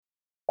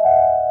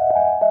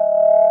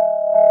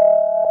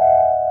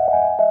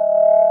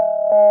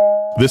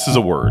This is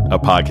A Word, a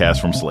podcast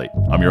from Slate.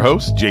 I'm your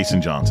host,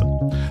 Jason Johnson.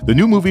 The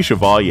new movie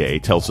Chevalier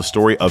tells the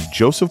story of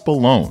Joseph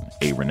Boulogne,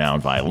 a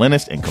renowned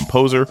violinist and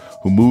composer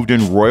who moved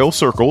in royal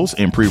circles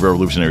in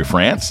pre-revolutionary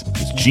France.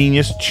 His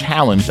genius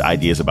challenged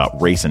ideas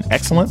about race and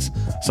excellence,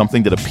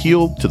 something that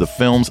appealed to the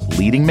film's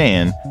leading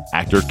man,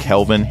 actor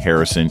Kelvin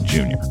Harrison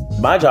Jr.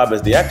 My job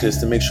as the actor is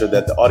to make sure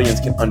that the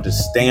audience can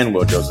understand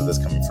where Joseph is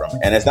coming from.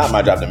 And it's not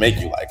my job to make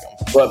you like him,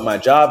 but my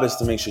job is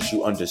to make sure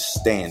you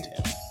understand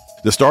him.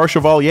 The star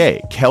Chevalier,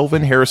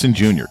 Kelvin Harrison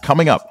Jr.,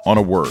 coming up on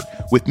A Word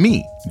with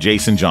me,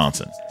 Jason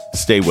Johnson.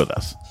 Stay with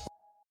us.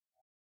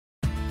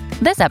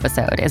 This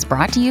episode is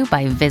brought to you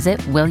by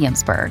Visit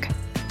Williamsburg.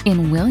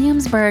 In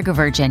Williamsburg,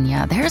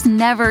 Virginia, there's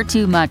never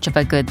too much of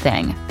a good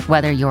thing.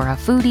 Whether you're a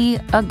foodie,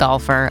 a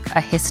golfer,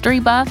 a history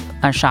buff,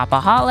 a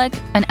shopaholic,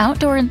 an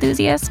outdoor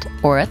enthusiast,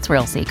 or a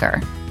thrill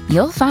seeker,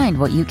 you'll find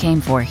what you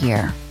came for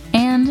here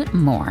and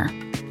more.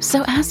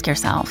 So ask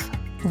yourself,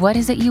 what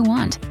is it you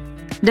want?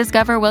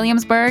 Discover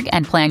Williamsburg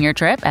and plan your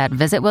trip at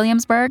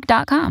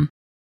visitwilliamsburg.com.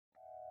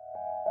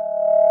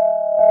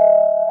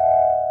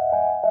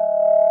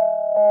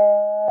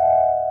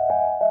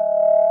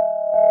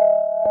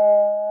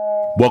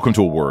 Welcome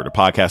to A Word, a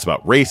podcast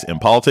about race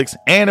and politics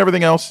and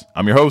everything else.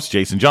 I'm your host,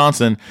 Jason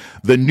Johnson.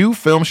 The new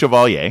film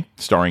Chevalier,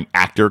 starring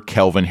actor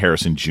Kelvin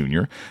Harrison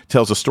Jr.,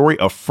 tells the story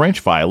of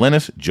French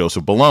violinist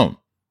Joseph Boulogne.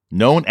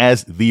 Known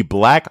as the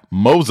Black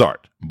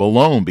Mozart,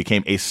 Boulogne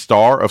became a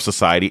star of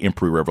society in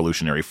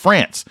pre-revolutionary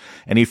France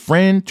and a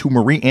friend to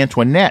Marie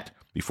Antoinette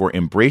before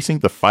embracing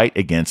the fight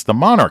against the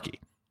monarchy.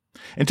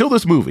 Until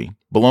this movie,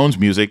 Boulogne's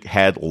music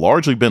had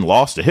largely been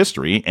lost to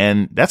history,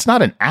 and that's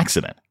not an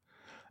accident.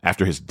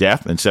 After his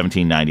death in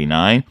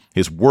 1799,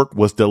 his work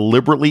was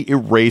deliberately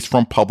erased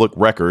from public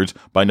records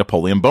by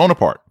Napoleon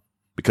Bonaparte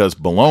because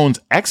Boulogne's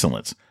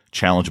excellence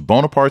challenged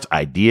Bonaparte's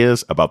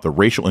ideas about the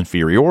racial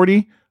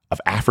inferiority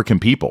of African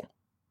people.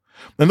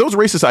 And those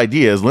racist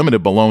ideas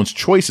limited Boulogne's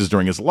choices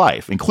during his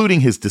life,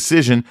 including his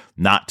decision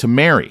not to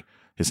marry.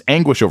 His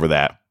anguish over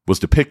that was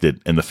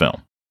depicted in the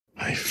film.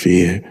 I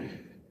fear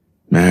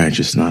marriage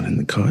is not in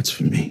the cards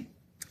for me.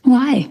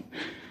 Why?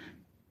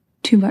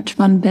 Too much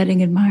fun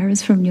betting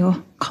admirers from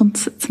your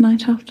concerts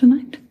night after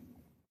night?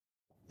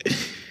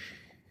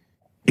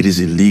 It is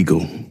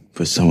illegal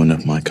for someone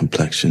of my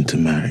complexion to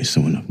marry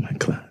someone of my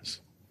class.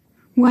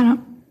 Why not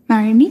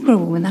marry a Negro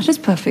woman? That is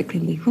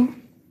perfectly legal.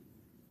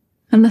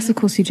 Unless, of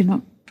course, you do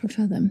not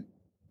prefer them.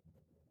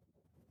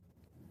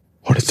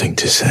 What a thing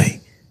to say.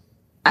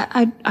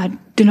 I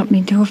do not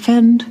mean to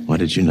offend. Why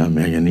did you not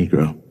marry a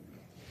Negro?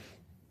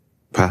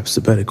 Perhaps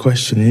the better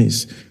question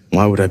is,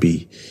 why would I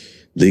be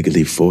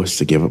legally forced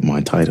to give up my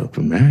title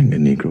for marrying a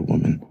Negro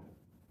woman?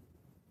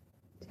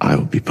 I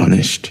will be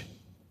punished,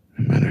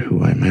 no matter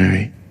who I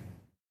marry.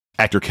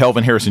 Actor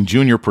Kelvin Harrison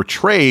Jr.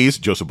 portrays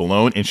Joseph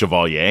Boulogne in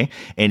Chevalier,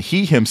 and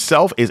he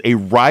himself is a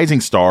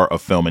rising star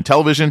of film and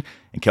television.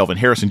 And Kelvin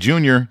Harrison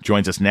Jr.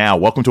 joins us now.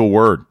 Welcome to A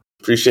Word.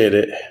 Appreciate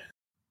it.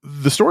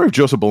 The story of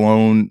Joseph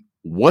Boulogne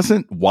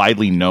wasn't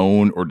widely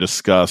known or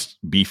discussed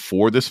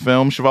before this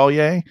film,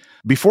 Chevalier.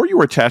 Before you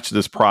were attached to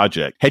this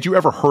project, had you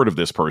ever heard of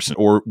this person,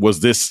 or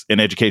was this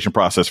an education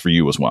process for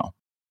you as well?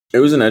 It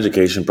was an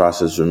education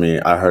process for me.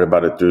 I heard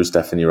about it through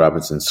Stephanie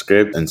Robinson's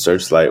script and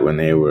Searchlight when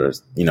they were,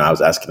 I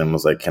was asking them, I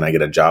was like, can I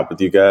get a job with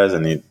you guys?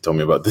 And he told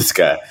me about this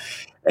guy.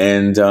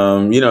 And,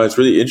 it's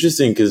really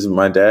interesting because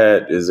my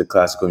dad is a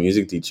classical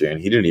music teacher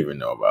and he didn't even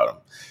know about him.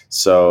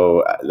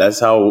 So that's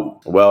how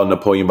well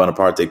Napoleon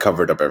Bonaparte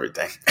covered up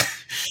everything.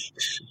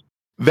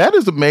 That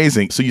is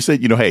amazing. So you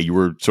said, hey, you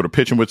were sort of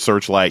pitching with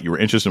Searchlight. You were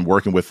interested in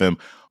working with him.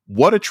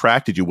 What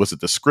attracted you? Was it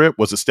the script?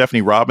 Was it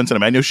Stephanie Robinson? I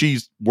mean, I know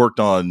she's worked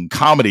on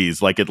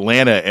comedies like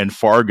Atlanta and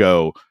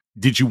Fargo.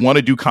 Did you want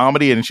to do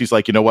comedy? And she's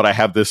like, you know what? I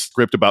have this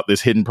script about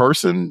this hidden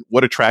person.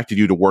 What attracted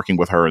you to working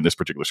with her in this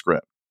particular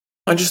script?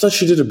 I just thought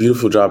she did a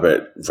beautiful job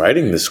at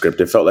writing the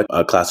script. It felt like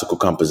a classical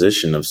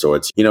composition of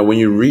sorts. When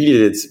you read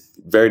it, it's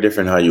very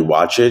different how you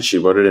watch it. She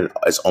wrote it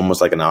it's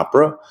almost like an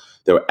opera.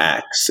 There were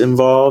acts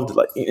involved.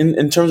 Like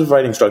in terms of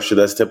writing structure,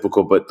 that's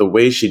typical. But the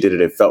way she did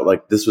it, it felt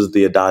like this was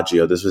the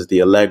adagio, this was the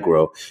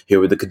allegro,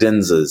 here were the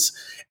cadenzas.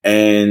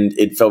 And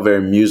it felt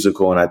very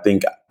musical. And I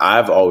think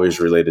I've always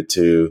related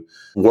to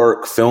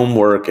film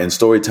work and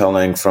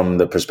storytelling from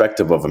the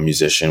perspective of a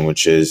musician,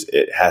 which is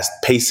it has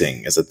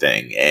pacing as a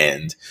thing.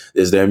 And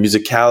is there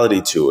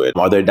musicality to it?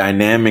 Are there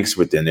dynamics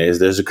within it?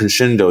 There's a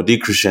crescendo,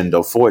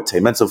 decrescendo, forte,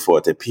 mezzo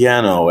forte,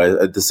 piano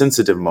at the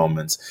sensitive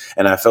moments.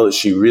 And I felt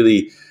she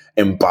really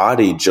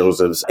embodied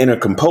Joseph's inner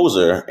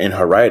composer in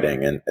her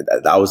writing. And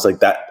I was like,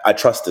 that I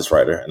trust this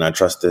writer and I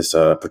trust this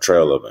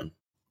portrayal of him.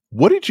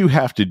 What did you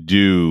have to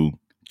do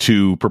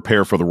to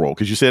prepare for the role?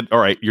 Because you said, all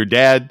right, your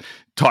dad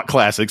taught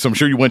classics. So I'm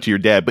sure you went to your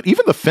dad, but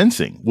even the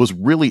fencing was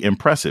really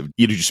impressive.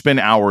 Did you spend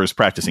hours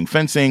practicing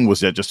fencing? Was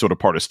that just sort of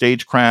part of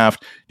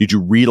stagecraft? Did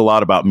you read a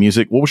lot about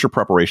music? What was your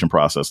preparation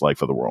process like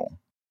for the role?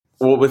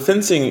 Well, with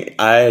fencing,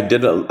 I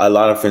did a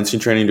lot of fencing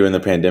training during the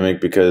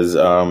pandemic because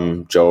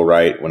Joe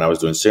Wright, when I was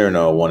doing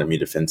Cyrano, wanted me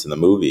to fence in the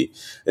movie.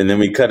 And then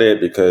we cut it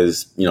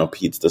because,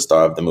 Pete's the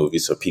star of the movie,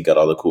 so Pete got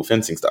all the cool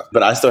fencing stuff.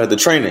 But I still had the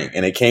training,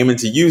 and it came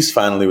into use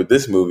finally with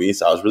this movie,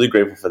 so I was really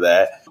grateful for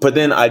that. But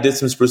then I did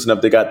some sprucing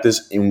up. They got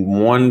this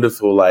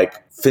wonderful,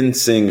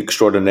 fencing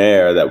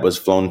extraordinaire that was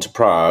flown to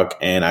Prague,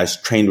 and I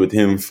trained with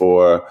him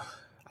for,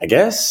 I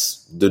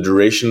guess, the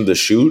duration of the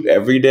shoot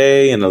every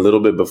day and a little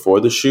bit before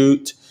the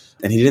shoot.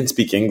 And he didn't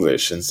speak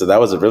English. And so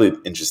that was a really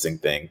interesting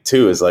thing,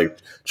 too, is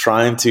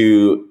trying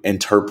to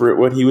interpret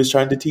what he was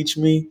trying to teach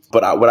me.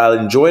 But what I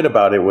enjoyed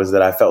about it was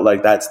that I felt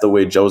like that's the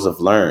way Joseph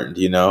learned,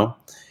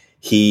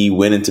 He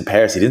went into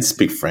Paris. He didn't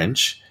speak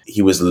French.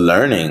 He was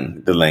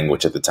learning the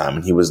language at the time,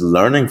 and he was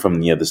learning from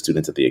the other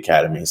students at the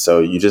academy. So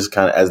you just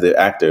kind of, as the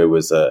actor, it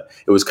was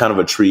kind of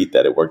a treat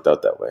that it worked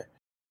out that way.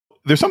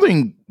 There's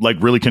something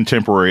really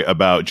contemporary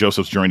about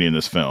Joseph's journey in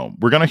this film.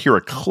 We're going to hear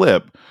a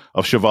clip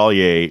of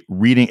Chevalier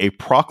reading a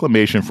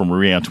proclamation from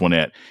Marie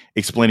Antoinette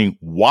explaining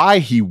why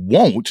he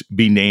won't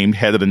be named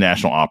head of the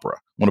National Opera.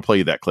 I want to play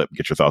you that clip and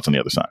get your thoughts on the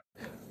other side.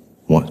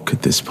 What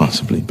could this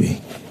possibly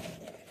be?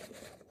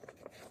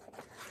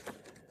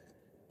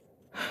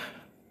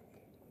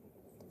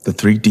 The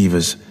three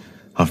divas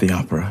of the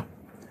opera,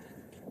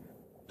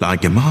 La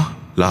Guimard,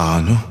 La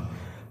Arnaud,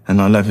 and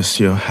La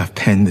Levasseur, have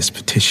penned this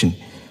petition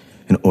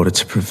in order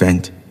to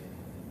prevent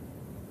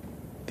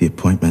the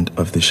appointment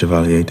of the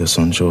Chevalier de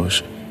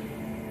Saint-Georges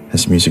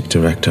as music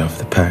director of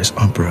the Paris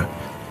Opera.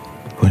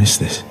 What is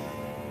this?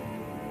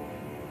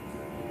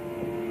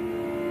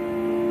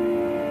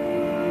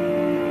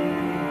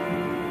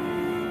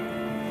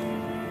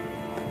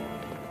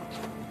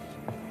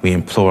 We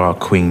implore our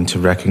Queen to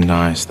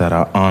recognize that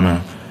our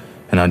honor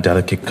and our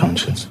delicate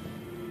conscience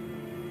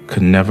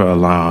could never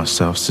allow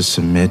ourselves to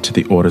submit to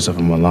the orders of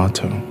a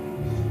mulatto.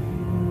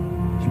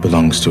 He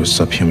belongs to a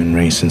subhuman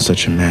race, and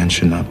such a man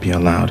should not be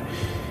allowed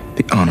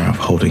the honor of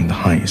holding the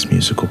highest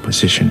musical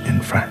position in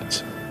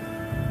France.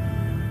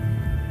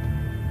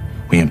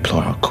 We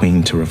implore our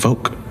Queen to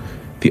revoke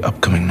the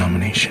upcoming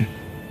nomination.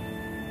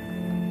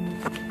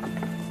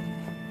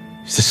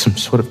 Is this some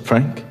sort of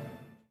prank?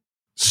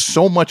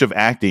 So much of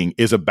acting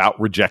is about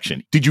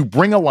rejection. Did you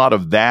bring a lot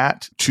of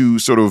that to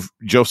sort of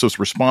Joseph's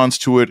response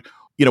to it?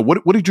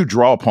 What did you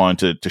draw upon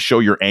to show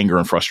your anger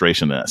and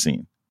frustration in that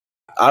scene?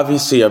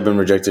 Obviously, I've been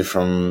rejected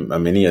from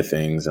many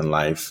things in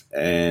life.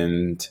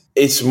 And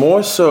it's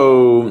more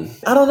so,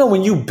 I don't know,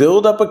 when you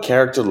build up a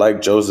character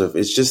like Joseph,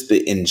 it's just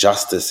the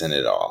injustice in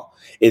it all.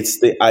 It's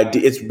the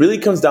idea. It really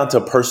comes down to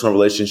a personal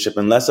relationship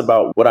and less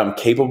about what I'm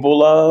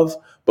capable of,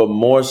 but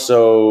more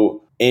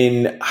so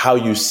in how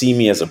you see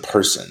me as a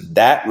person.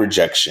 That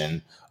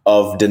rejection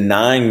of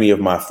denying me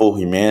of my full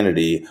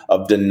humanity,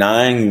 of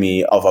denying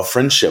me of a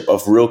friendship,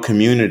 of real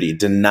community,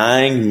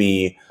 denying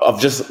me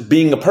of just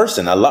being a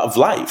person, I love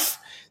life.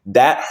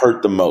 That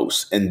hurt the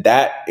most. And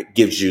that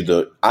gives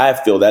you I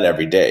feel that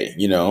every day,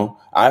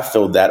 I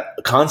feel that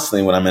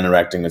constantly when I'm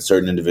interacting with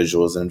certain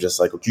individuals, and I'm just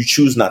like, you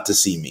choose not to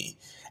see me.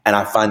 And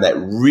I find that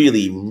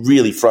really,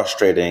 really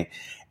frustrating,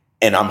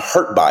 and I'm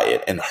hurt by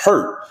it, and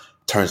hurt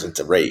turns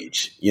into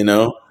rage,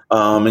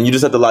 and you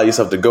just have to allow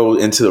yourself to go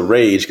into the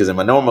rage, because in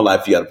my normal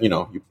life, you got,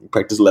 you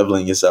practice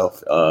leveling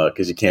yourself,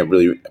 because you can't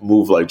really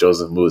move like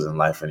Joseph moves in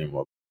life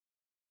anymore.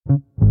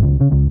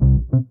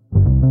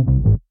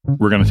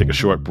 We're going to take a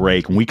short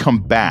break. When we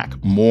come back,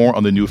 more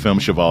on the new film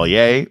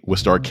Chevalier with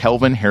star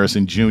Kelvin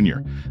Harrison Jr.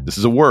 This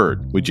is A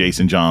Word with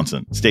Jason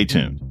Johnson. Stay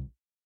tuned.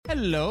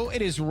 Hello,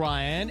 it is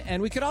Ryan,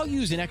 and we could all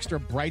use an extra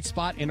bright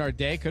spot in our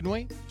day, couldn't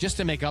we? Just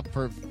to make up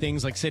for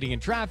things like sitting in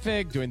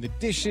traffic, doing the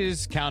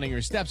dishes, counting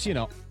your steps,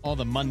 all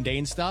the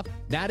mundane stuff.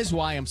 That is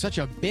why I'm such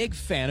a big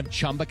fan of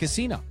Chumba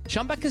Casino.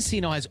 Chumba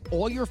Casino has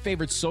all your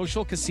favorite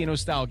social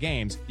casino-style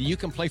games that you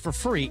can play for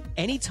free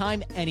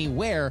anytime,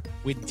 anywhere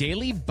with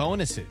daily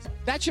bonuses.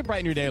 That should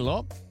brighten your day a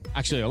little.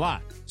 Actually, a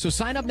lot. So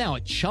sign up now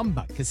at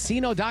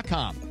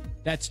ChumbaCasino.com.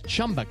 That's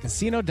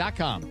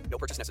ChumbaCasino.com. No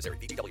purchase necessary.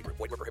 VGW Group.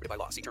 Void where prohibited by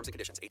law. See terms and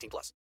conditions.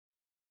 18+.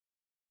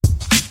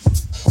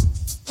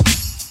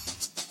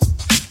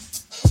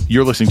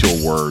 You're listening to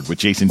A Word with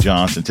Jason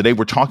Johnson. Today,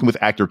 we're talking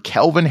with actor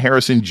Kelvin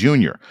Harrison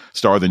Jr.,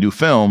 star of the new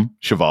film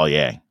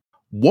Chevalier.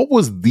 What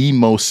was the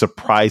most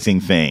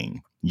surprising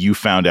thing you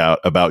found out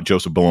about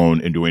Joseph Boulogne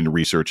in doing the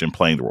research and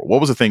playing the role? What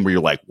was the thing where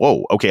you're like,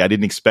 whoa, okay, I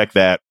didn't expect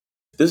that?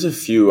 There's a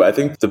few. I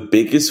think the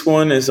biggest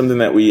one is something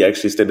that we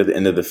actually stated at the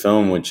end of the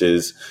film, which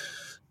is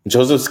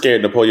Joseph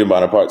scared Napoleon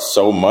Bonaparte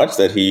so much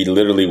that he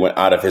literally went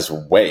out of his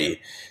way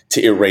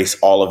to erase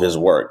all of his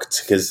work.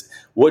 Because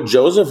what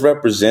Joseph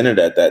represented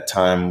at that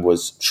time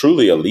was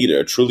truly a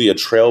leader, truly a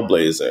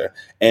trailblazer,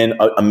 and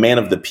a man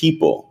of the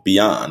people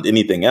beyond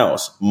anything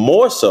else,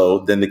 more so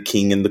than the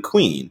king and the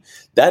queen.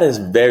 That is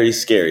very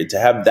scary. To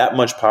have that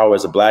much power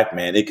as a black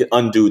man, it could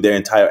undo their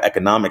entire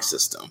economic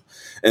system.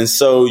 And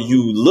so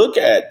you look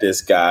at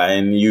this guy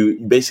and you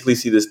basically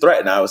see this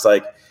threat. And I was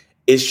like,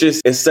 it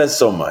says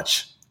so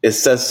much. It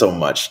says so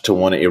much to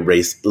want to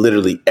erase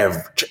literally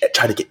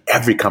try to get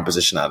every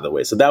composition out of the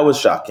way. So that was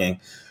shocking.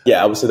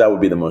 Yeah, I would say that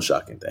would be the most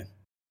shocking thing.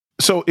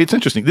 So it's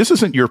interesting. This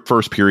isn't your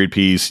first period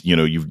piece. You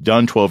know, you've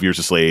done 12 Years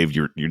a Slave.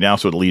 You're now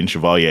sort of leading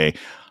Chevalier.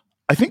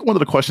 I think one of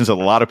the questions that a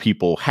lot of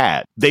people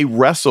had, they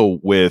wrestle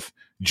with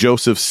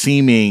Joseph's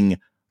seeming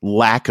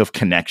lack of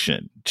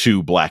connection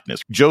to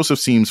Blackness. Joseph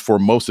seems for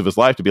most of his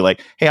life to be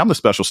like, hey, I'm the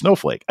special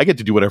snowflake. I get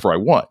to do whatever I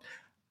want.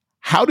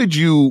 How did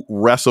you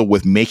wrestle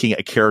with making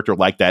a character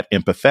like that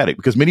empathetic?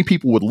 Because many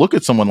people would look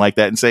at someone like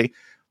that and say,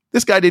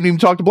 this guy didn't even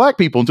talk to Black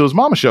people until his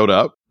mama showed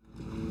up.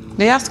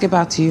 They ask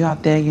about you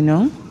out there, you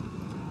know?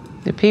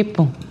 The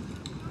people.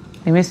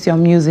 They miss your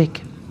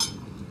music.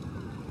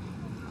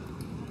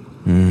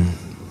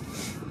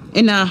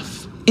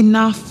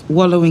 Enough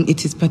wallowing.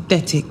 It is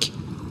pathetic.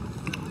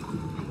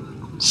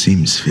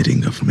 Seems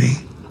fitting of me.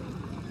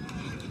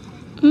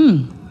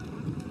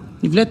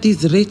 You've let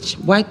these rich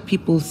white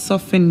people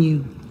soften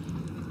you.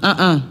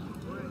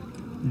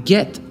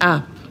 Get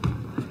up.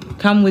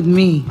 Come with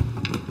me.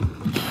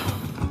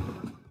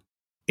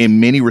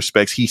 In many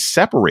respects, he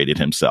separated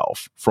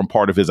himself from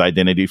part of his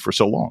identity for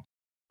so long.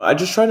 I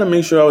just tried to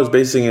make sure I was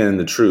basing it in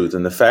the truth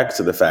and the facts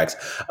of the facts.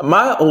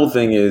 My whole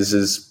thing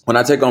is when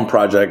I take on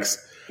projects,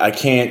 I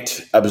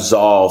can't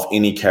absolve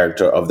any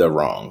character of their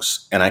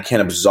wrongs, and I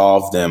can't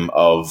absolve them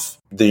of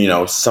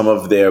some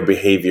of their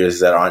behaviors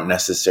that aren't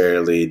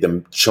necessarily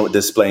them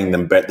displaying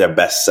their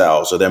best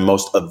selves or their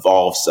most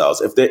evolved selves.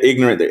 If they're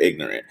ignorant, they're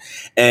ignorant.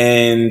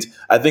 And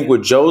I think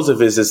with Joseph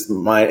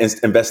my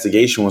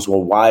investigation was,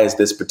 well, why is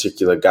this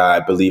particular guy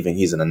believing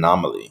he's an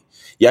anomaly?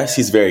 Yes,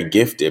 he's very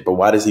gifted, but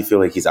why does he feel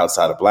like he's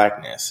outside of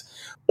Blackness?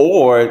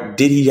 Or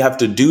did he have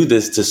to do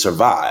this to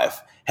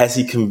survive? Has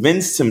he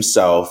convinced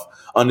himself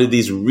under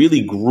these really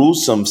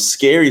gruesome,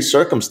 scary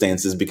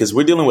circumstances, because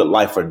we're dealing with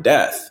life or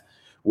death?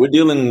 We're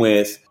dealing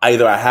with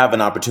either I have an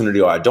opportunity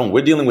or I don't.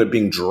 We're dealing with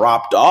being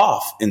dropped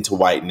off into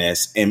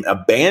whiteness and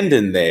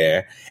abandoned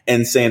there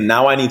and saying,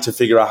 now I need to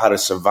figure out how to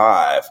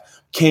survive.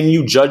 Can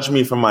you judge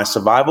me for my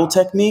survival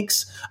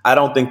techniques? I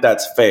don't think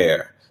that's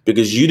fair,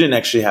 because you didn't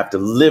actually have to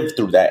live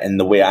through that in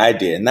the way I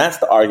did. And that's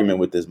the argument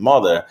with his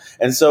mother.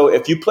 And so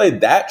if you play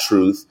that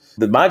truth,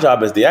 then my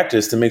job as the actor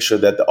is to make sure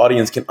that the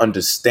audience can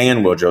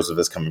understand where Joseph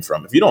is coming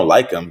from. If you don't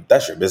like him,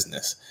 that's your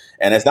business.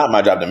 And it's not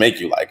my job to make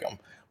you like him.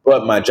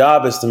 But my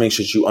job is to make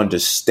sure you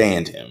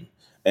understand him.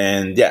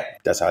 And yeah,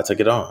 that's how I took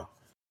it on.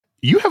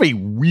 You have a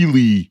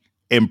really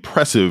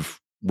impressive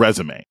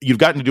resume. You've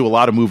gotten to do a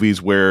lot of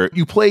movies where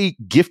you play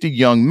gifted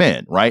young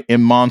men, right?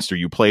 In Monster,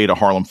 you played a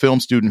Harlem film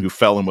student who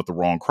fell in with the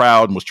wrong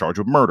crowd and was charged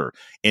with murder.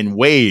 In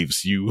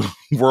Waves, you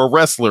were a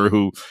wrestler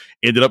who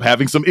ended up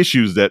having some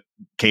issues that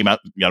came out,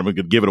 I'm going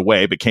to give it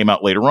away, but came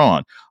out later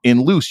on.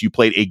 In Loose, you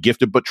played a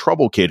gifted but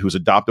troubled kid who's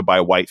adopted by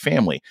a white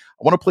family.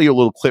 I want to play you a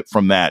little clip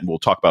from that, and we'll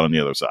talk about it on the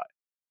other side.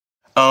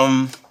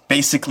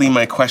 Basically,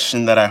 my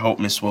question that I hope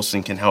Miss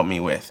Wilson can help me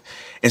with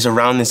is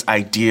around this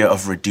idea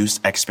of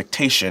reduced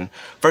expectation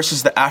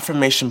versus the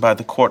affirmation by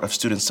the court of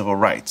student civil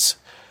rights.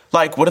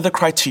 Like, what are the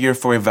criteria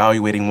for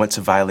evaluating what's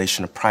a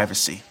violation of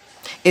privacy?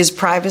 Is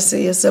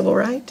privacy a civil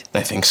right?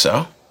 I think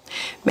so.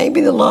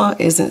 Maybe the law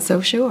isn't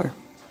so sure.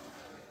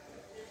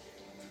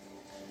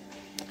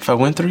 If I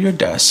went through your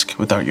desk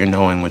without your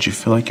knowing, would you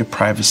feel like your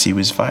privacy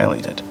was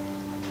violated?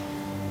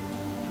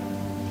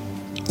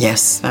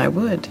 Yes, I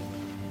would.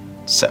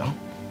 So?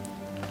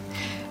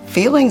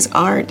 Feelings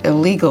aren't a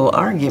legal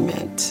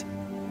argument.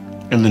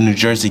 In the New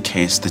Jersey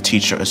case, the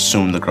teacher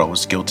assumed the girl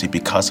was guilty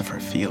because of her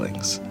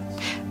feelings.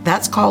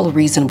 That's called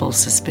reasonable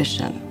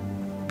suspicion.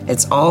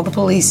 It's all the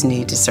police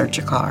need to search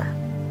a car.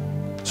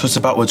 So it's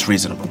about what's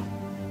reasonable.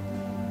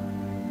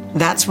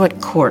 That's what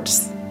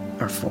courts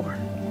are for.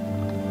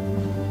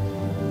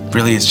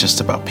 Really, it's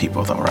just about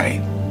people, though, right?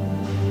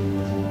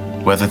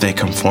 Whether they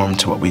conform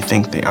to what we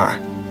think they are.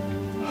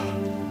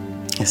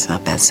 It's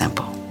not that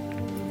simple.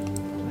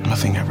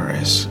 Nothing ever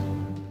is.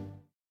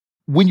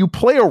 When you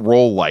play a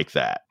role like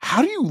that,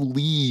 how do you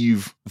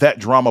leave that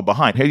drama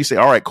behind? How do you say,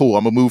 all right, cool,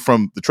 I'm going to move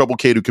from the troubled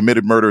kid who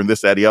committed murder and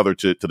this, that, the other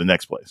to the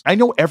next place? I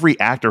know every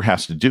actor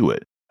has to do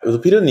it.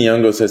 Lupita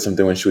Nyong'o said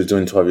something when she was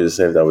doing 12 Years a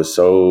Slave that was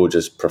so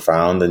just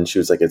profound. And she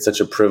was like, it's such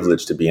a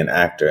privilege to be an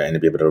actor and to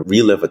be able to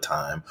relive a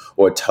time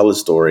or tell a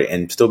story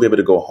and still be able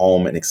to go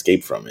home and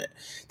escape from it.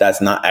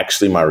 That's not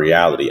actually my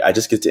reality. I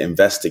just get to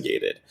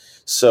investigate it.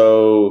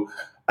 So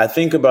I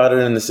think about it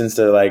in the sense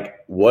that, like,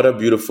 what a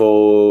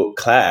beautiful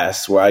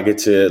class where I get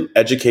to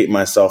educate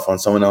myself on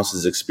someone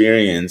else's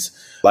experience,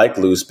 like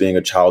Luce being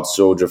a child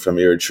soldier from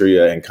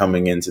Eritrea and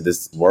coming into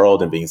this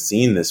world and being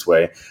seen this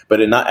way,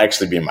 but it not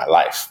actually being my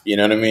life. You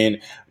know what I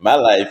mean? My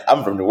life,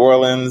 I'm from New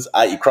Orleans.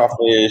 I eat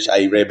crawfish.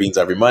 I eat red beans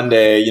every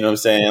Monday. You know what I'm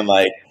saying?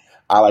 Like,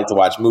 I like to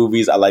watch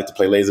movies. I like to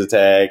play laser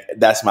tag.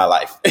 That's my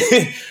life.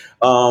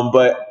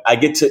 But I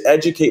get to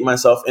educate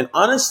myself and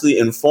honestly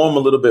inform a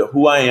little bit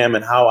who I am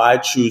and how I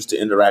choose to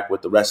interact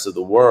with the rest of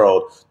the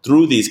world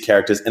through these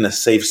characters in a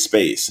safe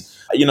space.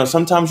 You know,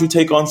 sometimes you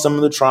take on some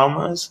of the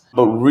traumas,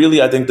 but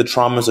really I think the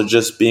traumas are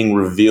just being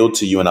revealed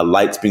to you and a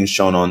light's being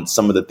shown on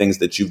some of the things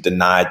that you've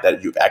denied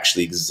that you've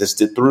actually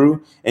existed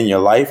through in your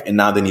life. And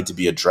now they need to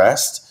be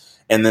addressed.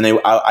 And then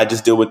I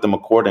just deal with them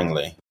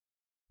accordingly.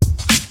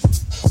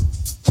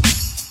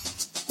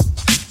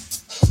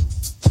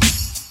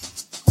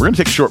 We're going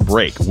to take a short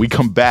break. We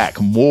come back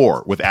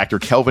more with actor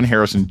Kelvin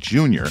Harrison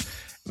Jr.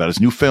 about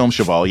his new film,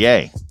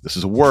 Chevalier. This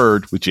is A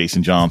Word with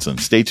Jason Johnson.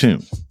 Stay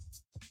tuned.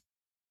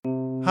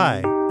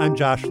 Hi, I'm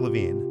Josh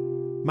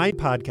Levine. My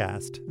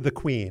podcast, The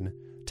Queen,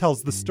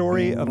 tells the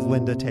story of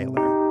Linda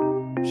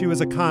Taylor. She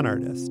was a con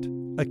artist,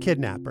 a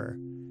kidnapper,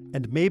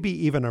 and maybe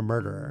even a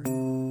murderer.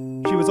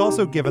 She was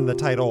also given the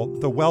title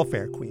the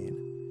Welfare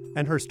Queen,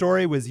 and her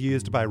story was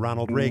used by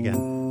Ronald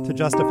Reagan to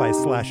justify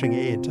slashing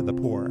aid to the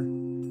poor.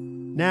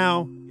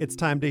 Now, it's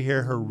time to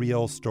hear her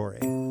real story.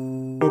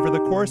 Over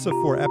the course of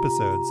 4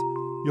 episodes,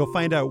 you'll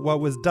find out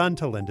what was done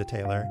to Linda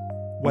Taylor,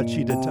 what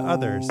she did to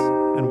others,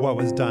 and what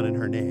was done in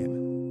her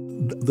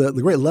name. The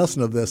great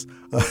lesson of this,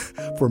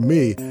 for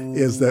me,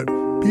 is that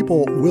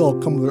people will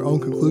come to their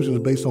own conclusions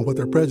based on what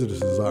their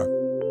prejudices are.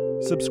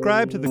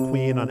 Subscribe to The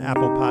Queen on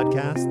Apple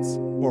Podcasts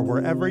or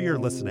wherever you're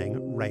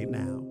listening right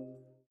now.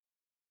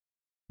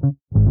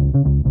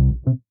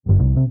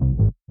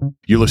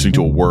 You're listening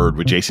to A Word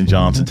with Jason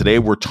Johnson. Today,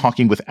 we're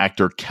talking with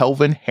actor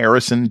Kelvin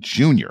Harrison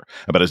Jr.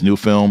 about his new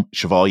film,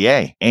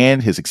 Chevalier,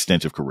 and his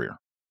extensive career.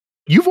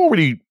 You've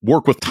already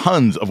worked with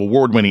tons of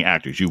award-winning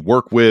actors. You've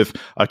worked with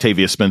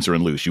Octavia Spencer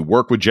in Loose. You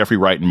worked with Jeffrey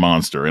Wright in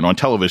Monster. And on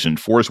television,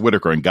 Forrest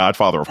Whitaker in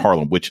Godfather of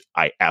Harlem, which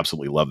I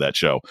absolutely love that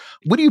show.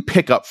 What do you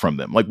pick up from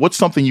them? Like, what's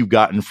something you've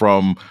gotten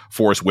from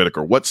Forrest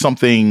Whitaker? What's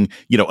something,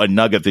 a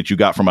nugget that you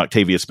got from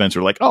Octavia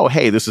Spencer? Like, oh,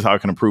 hey, this is how I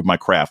can improve my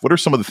craft. What are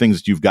some of the things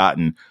that you've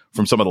gotten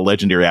from some of the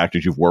legendary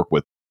actors you've worked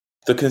with?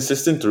 The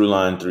consistent through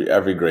line through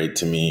every grade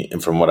to me,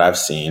 and from what I've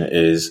seen,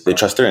 is they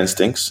trust their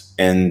instincts.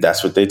 And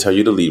that's what they tell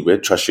you to lead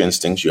with. Trust your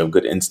instincts. You have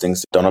good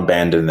instincts. Don't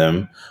abandon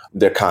them.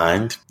 They're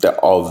kind. They're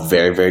all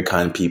very, very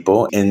kind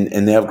people. And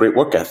they have great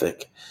work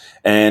ethic.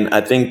 And I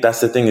think that's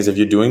the thing is if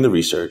you're doing the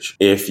research,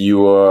 if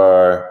you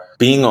are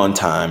being on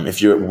time, if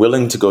you're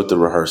willing to go through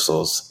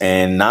rehearsals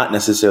and not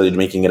necessarily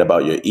making it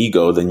about your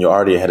ego, then you're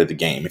already ahead of the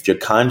game. If you're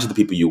kind to the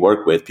people you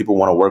work with, people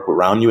want to work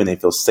around you and they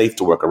feel safe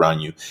to work around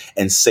you.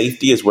 And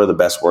safety is where the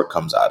best work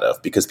comes out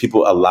of because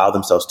people allow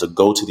themselves to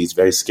go to these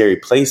very scary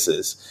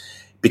places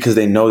because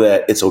they know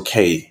that it's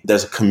okay.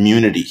 There's a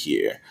community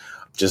here.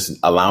 Just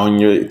allowing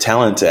your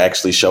talent to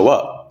actually show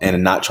up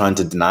and not trying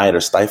to deny it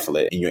or stifle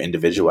it in your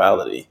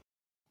individuality.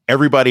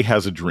 Everybody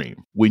has a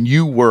dream. When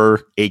you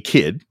were a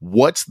kid,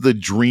 what's the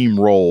dream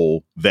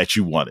role that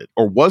you wanted?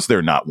 Or was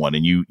there not one?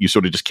 And you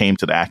sort of just came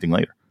to the acting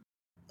later?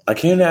 I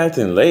came to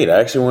acting late. I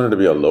actually wanted to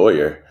be a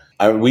lawyer.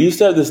 We used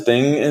to have this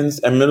thing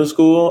in middle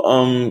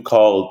school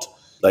called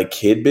like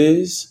Kid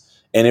Biz.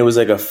 And it was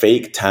like a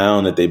fake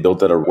town that they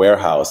built at a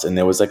warehouse. And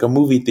there was like a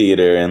movie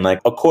theater and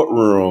like a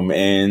courtroom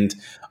and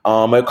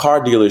a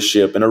car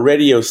dealership and a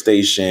radio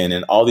station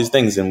and all these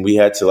things. And we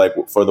had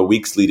to for the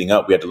weeks leading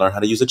up, we had to learn how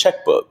to use a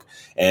checkbook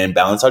and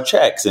balance our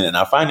checks and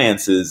our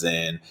finances.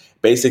 And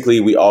basically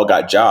we all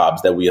got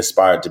jobs that we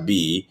aspired to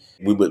be.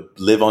 We would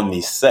live on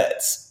these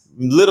sets.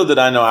 Little did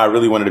I know I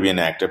really wanted to be an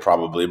actor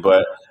probably,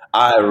 but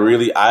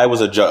I was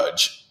a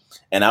judge.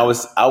 And I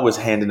was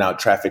handing out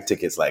traffic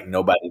tickets like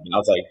nobody. I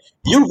was like,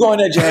 "You going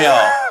to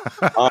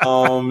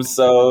jail?"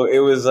 So it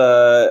was.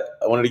 I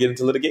wanted to get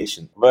into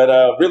litigation, but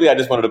really, I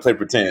just wanted to play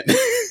pretend.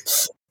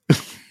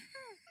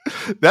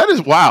 That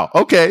is wow.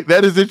 Okay,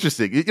 that is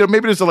interesting. Maybe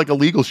there's like a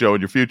legal show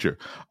in your future.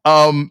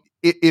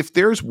 If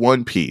there's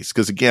one piece,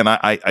 because again,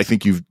 I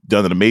think you've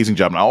done an amazing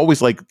job, and I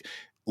always like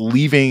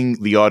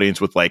leaving the audience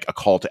with like a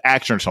call to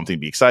action or something to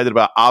be excited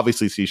about.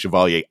 Obviously see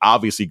Chevalier,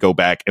 obviously go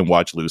back and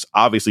watch Loose,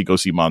 obviously go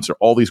see Monster,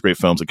 all these great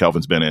films that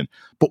Kelvin's been in.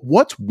 But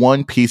what's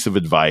one piece of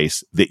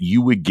advice that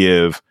you would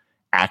give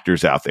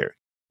actors out there?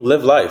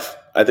 Live life.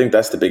 I think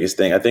that's the biggest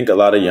thing. I think a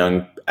lot of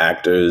young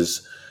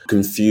actors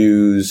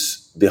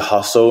confuse the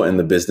hustle and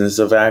the business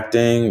of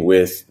acting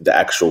with the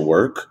actual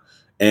work.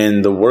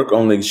 And the work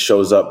only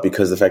shows up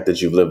because of the fact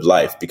that you've lived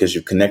life, because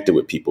you've connected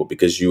with people,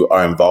 because you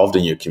are involved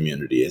in your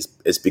community.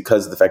 It's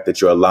because of the fact that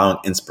you're allowing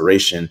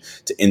inspiration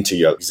to enter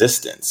your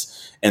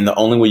existence. And the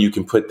only way you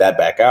can put that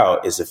back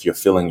out is if you're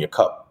filling your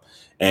cup.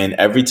 And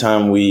every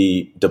time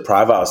we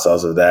deprive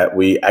ourselves of that,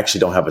 we actually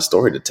don't have a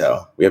story to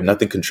tell. We have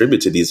nothing to contribute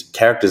to these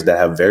characters that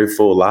have very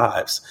full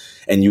lives.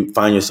 And you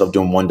find yourself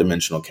doing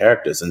one-dimensional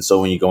characters. And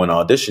so when you go in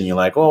audition, you're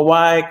like, oh,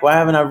 why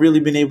haven't I really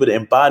been able to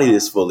embody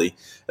this fully?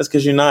 That's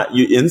because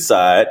you're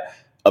inside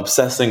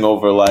obsessing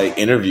over like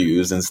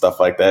interviews and stuff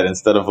like that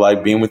instead of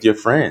like being with your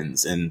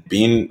friends and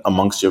being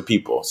amongst your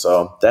people.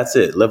 So that's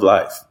it. Live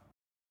life.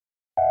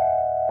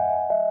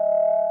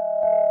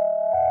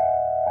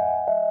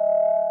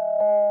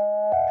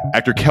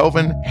 Actor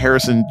Kelvin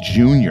Harrison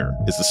Jr.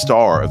 is the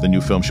star of the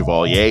new film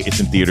Chevalier. It's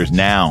in theaters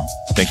now.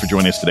 Thanks for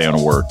joining us today on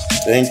A Word.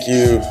 Thank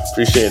you.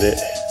 Appreciate it.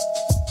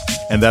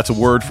 And that's A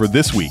Word for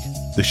this week.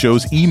 The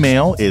show's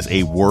email is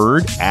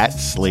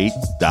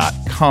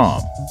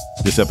aword@slate.com.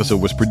 This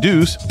episode was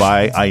produced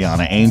by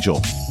Ayana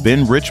Angel.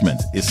 Ben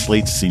Richmond is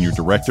Slate's Senior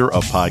Director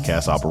of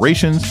Podcast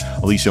Operations.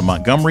 Alicia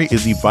Montgomery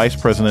is the Vice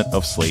President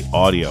of Slate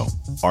Audio.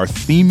 Our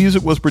theme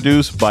music was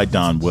produced by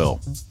Don Will.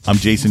 I'm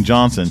Jason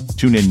Johnson.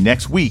 Tune in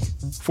next week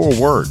for A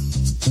Word.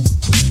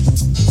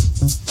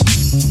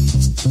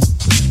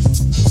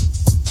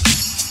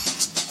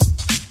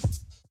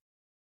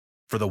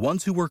 For the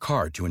ones who work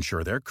hard to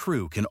ensure their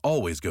crew can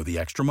always go the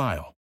extra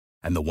mile,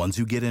 and the ones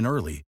who get in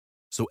early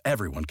so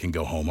everyone can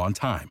go home on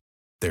time,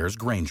 there's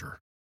Grainger,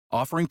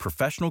 offering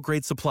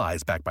professional-grade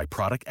supplies backed by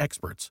product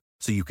experts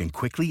so you can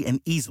quickly and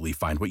easily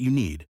find what you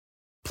need.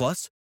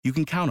 Plus, you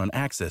can count on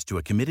access to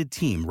a committed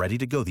team ready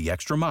to go the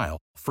extra mile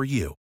for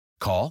you.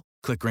 Call,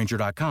 click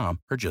Grainger.com,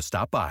 or just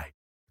stop by.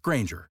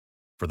 Grainger,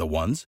 for the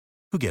ones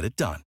who get it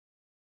done.